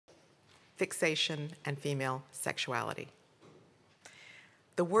Fixation and Female Sexuality.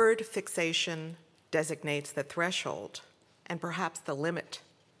 The word fixation designates the threshold and perhaps the limit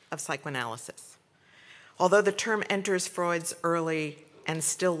of psychoanalysis. Although the term enters Freud's early and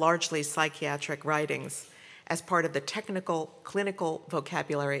still largely psychiatric writings as part of the technical clinical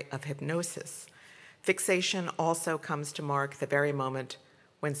vocabulary of hypnosis, fixation also comes to mark the very moment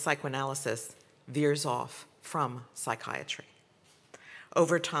when psychoanalysis veers off from psychiatry.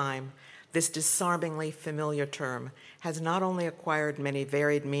 Over time, this disarmingly familiar term has not only acquired many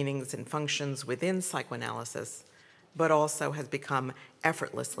varied meanings and functions within psychoanalysis, but also has become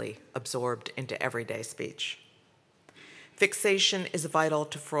effortlessly absorbed into everyday speech. Fixation is vital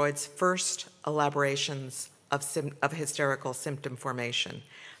to Freud's first elaborations of hysterical symptom formation,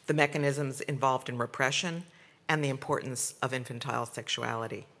 the mechanisms involved in repression, and the importance of infantile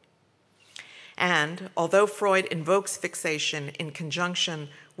sexuality. And although Freud invokes fixation in conjunction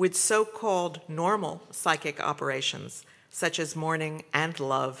with so-called normal psychic operations, such as mourning and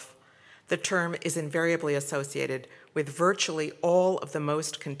love, the term is invariably associated with virtually all of the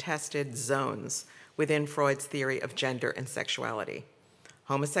most contested zones within Freud's theory of gender and sexuality: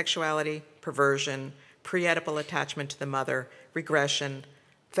 homosexuality, perversion, pre-Oedipal attachment to the mother, regression,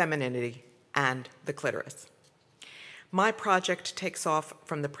 femininity, and the clitoris. My project takes off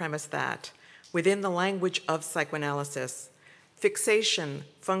from the premise that, within the language of psychoanalysis, fixation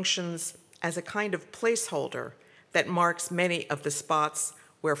functions as a kind of placeholder that marks many of the spots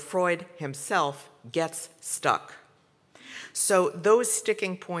where Freud himself gets stuck. So those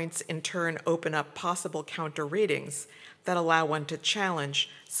sticking points in turn open up possible counter-readings that allow one to challenge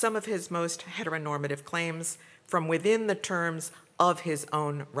some of his most heteronormative claims from within the terms of his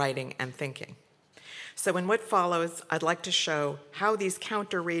own writing and thinking. So in what follows, I'd like to show how these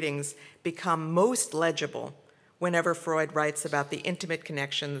counter-readings become most legible whenever Freud writes about the intimate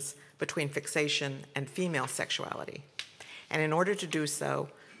connections between fixation and female sexuality. And in order to do so,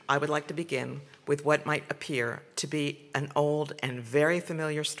 I would like to begin with what might appear to be an old and very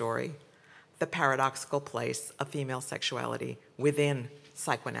familiar story: the paradoxical place of female sexuality within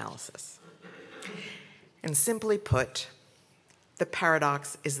psychoanalysis. And simply put, the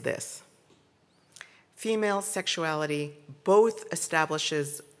paradox is this: female sexuality both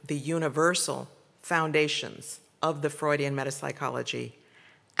establishes the universal foundations of the Freudian metapsychology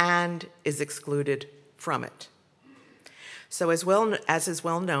and is excluded from it. So as is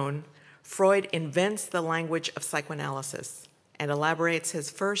well known, Freud invents the language of psychoanalysis and elaborates his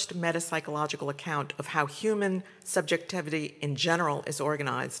first metapsychological account of how human subjectivity in general is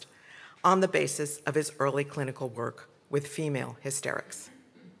organized on the basis of his early clinical work with female hysterics.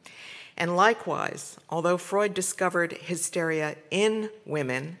 And likewise, although Freud discovered hysteria in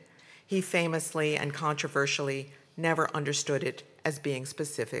women, he famously and controversially never understood it as being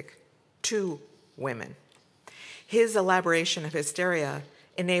specific to women. His elaboration of hysteria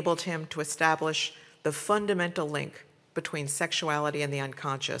enabled him to establish the fundamental link between sexuality and the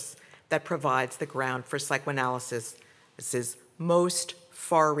unconscious that provides the ground for psychoanalysis's most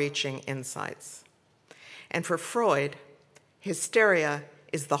far-reaching insights. And for Freud, hysteria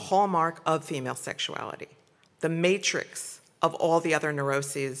is the hallmark of female sexuality, the matrix of all the other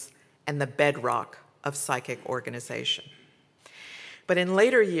neuroses, and the bedrock of psychic organization. But in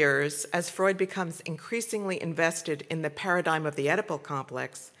later years, as Freud becomes increasingly invested in the paradigm of the Oedipal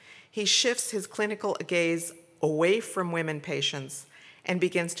complex, he shifts his clinical gaze away from women patients and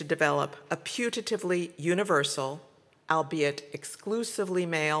begins to develop a putatively universal, albeit exclusively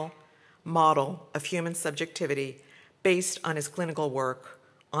male, model of human subjectivity based on his clinical work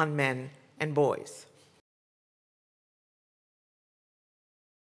on men and boys.